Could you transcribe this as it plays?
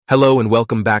Hello and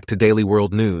welcome back to Daily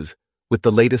World News, with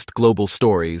the latest global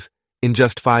stories, in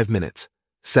just 5 minutes,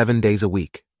 7 days a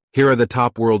week. Here are the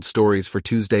top world stories for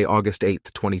Tuesday, August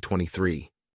 8th, 2023.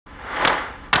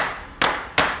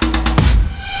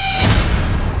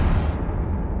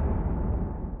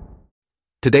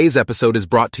 Today's episode is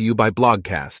brought to you by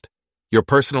Blogcast, your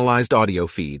personalized audio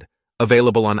feed,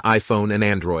 available on iPhone and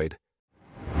Android.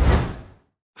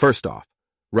 First off,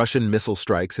 Russian missile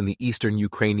strikes in the eastern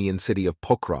Ukrainian city of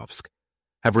Pokrovsk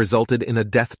have resulted in a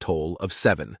death toll of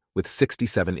 7, with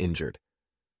 67 injured.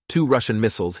 2 Russian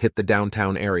missiles hit the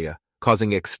downtown area,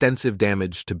 causing extensive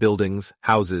damage to buildings,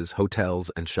 houses, hotels,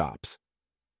 and shops.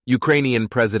 Ukrainian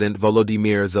President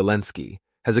Volodymyr Zelensky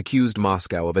has accused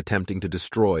Moscow of attempting to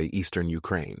destroy eastern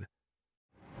Ukraine.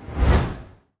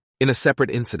 In a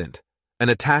separate incident, an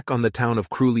attack on the town of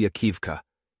Krylyakivka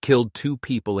killed 2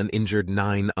 people and injured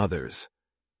 9 others.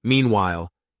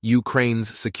 Meanwhile, Ukraine's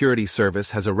security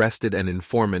service has arrested an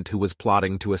informant who was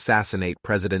plotting to assassinate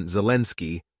President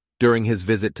Zelensky during his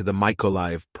visit to the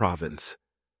Mykolaiv province.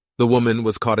 The woman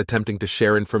was caught attempting to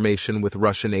share information with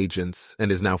Russian agents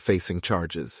and is now facing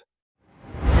charges.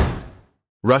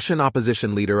 Russian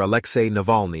opposition leader Alexei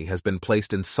Navalny has been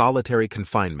placed in solitary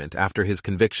confinement after his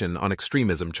conviction on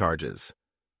extremism charges.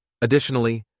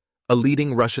 Additionally, a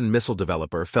leading Russian missile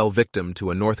developer fell victim to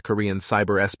a North Korean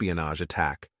cyber espionage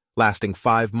attack, lasting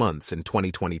 5 months in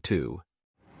 2022.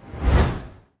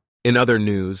 In other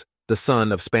news, the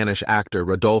son of Spanish actor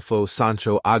Rodolfo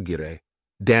Sancho Aguirre,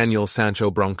 Daniel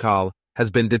Sancho Broncal, has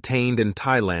been detained in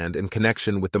Thailand in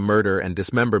connection with the murder and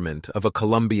dismemberment of a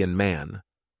Colombian man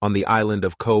on the island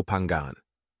of Koh Phangan.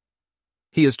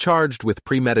 He is charged with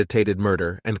premeditated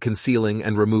murder and concealing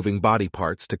and removing body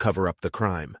parts to cover up the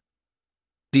crime.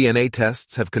 DNA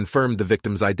tests have confirmed the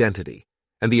victim's identity,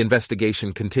 and the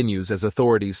investigation continues as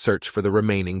authorities search for the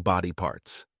remaining body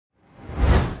parts.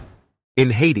 In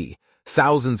Haiti,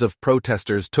 thousands of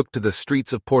protesters took to the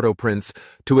streets of Port-au-Prince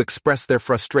to express their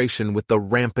frustration with the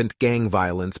rampant gang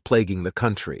violence plaguing the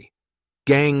country.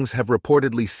 Gangs have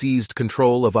reportedly seized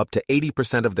control of up to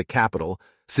 80% of the capital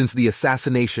since the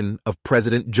assassination of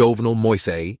President Jovenel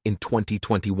Moïse in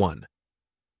 2021.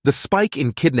 The spike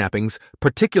in kidnappings,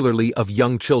 particularly of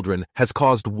young children, has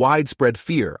caused widespread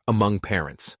fear among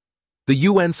parents. The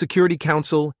UN Security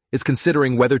Council is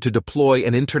considering whether to deploy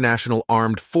an international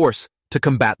armed force to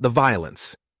combat the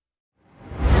violence.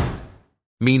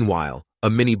 Meanwhile, a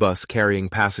minibus carrying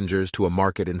passengers to a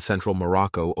market in central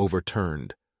Morocco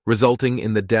overturned, resulting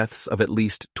in the deaths of at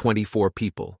least 24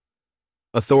 people.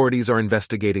 Authorities are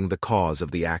investigating the cause of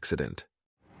the accident.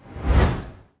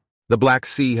 The Black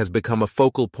Sea has become a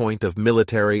focal point of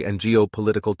military and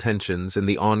geopolitical tensions in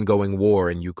the ongoing war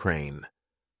in Ukraine.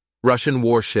 Russian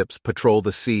warships patrol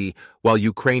the sea, while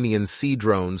Ukrainian sea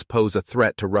drones pose a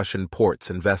threat to Russian ports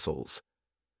and vessels.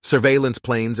 Surveillance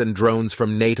planes and drones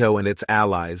from NATO and its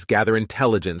allies gather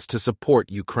intelligence to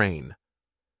support Ukraine.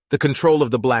 The control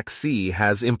of the Black Sea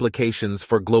has implications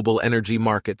for global energy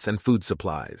markets and food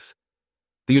supplies.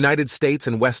 The United States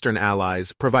and Western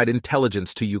allies provide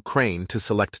intelligence to Ukraine to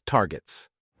select targets.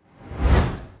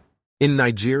 In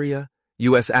Nigeria,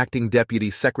 U.S. Acting Deputy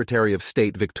Secretary of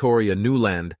State Victoria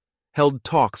Nuland held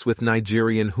talks with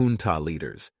Nigerian hoontah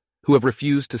leaders, who have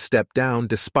refused to step down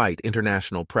despite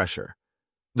international pressure.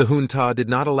 The hoontah did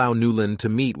not allow Nuland to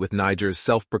meet with Niger's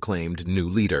self-proclaimed new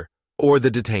leader, or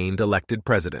the detained elected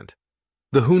president.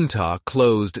 The hoontah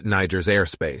closed Niger's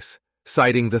airspace,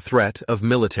 citing the threat of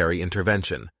military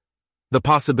intervention. The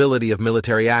possibility of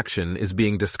military action is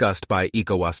being discussed by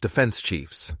ECOWAS defense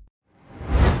chiefs.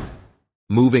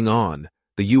 Moving on,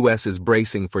 the U.S. is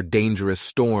bracing for dangerous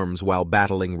storms while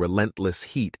battling relentless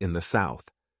heat in the south.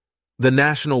 The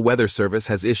National Weather Service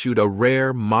has issued a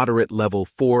rare, moderate level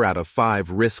 4 out of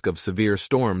 5 risk of severe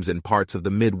storms in parts of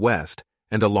the Midwest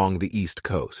and along the East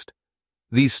Coast.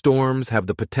 These storms have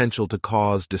the potential to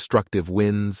cause destructive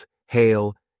winds,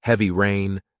 hail, heavy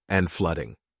rain, and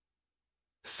flooding.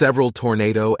 Several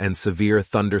tornado and severe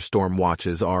thunderstorm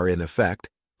watches are in effect,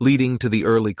 leading to the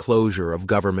early closure of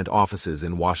government offices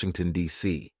in Washington,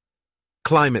 D.C.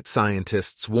 Climate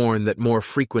scientists warn that more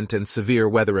frequent and severe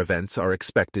weather events are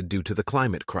expected due to the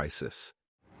climate crisis.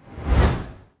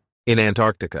 In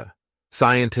Antarctica,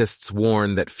 scientists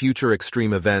warn that future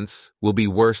extreme events will be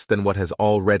worse than what has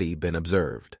already been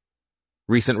observed.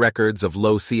 Recent records of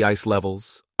low sea ice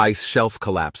levels, ice shelf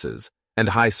collapses, and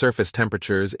high surface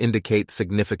temperatures indicate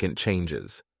significant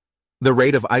changes. The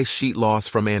rate of ice sheet loss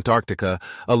from Antarctica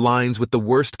aligns with the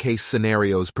worst-case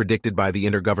scenarios predicted by the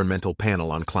Intergovernmental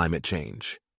Panel on Climate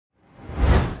Change.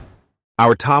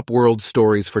 Our top world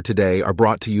stories for today are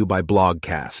brought to you by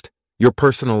Blogcast, your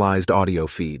personalized audio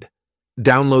feed.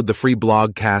 Download the free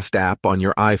Blogcast app on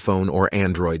your iPhone or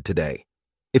Android today.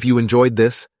 If you enjoyed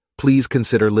this, please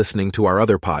consider listening to our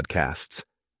other podcasts: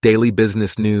 Daily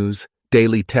Business News,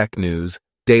 Daily Tech News,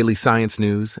 Daily Science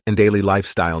News, and Daily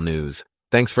Lifestyle News.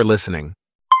 Thanks for listening.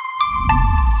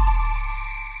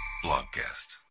 Blogcast.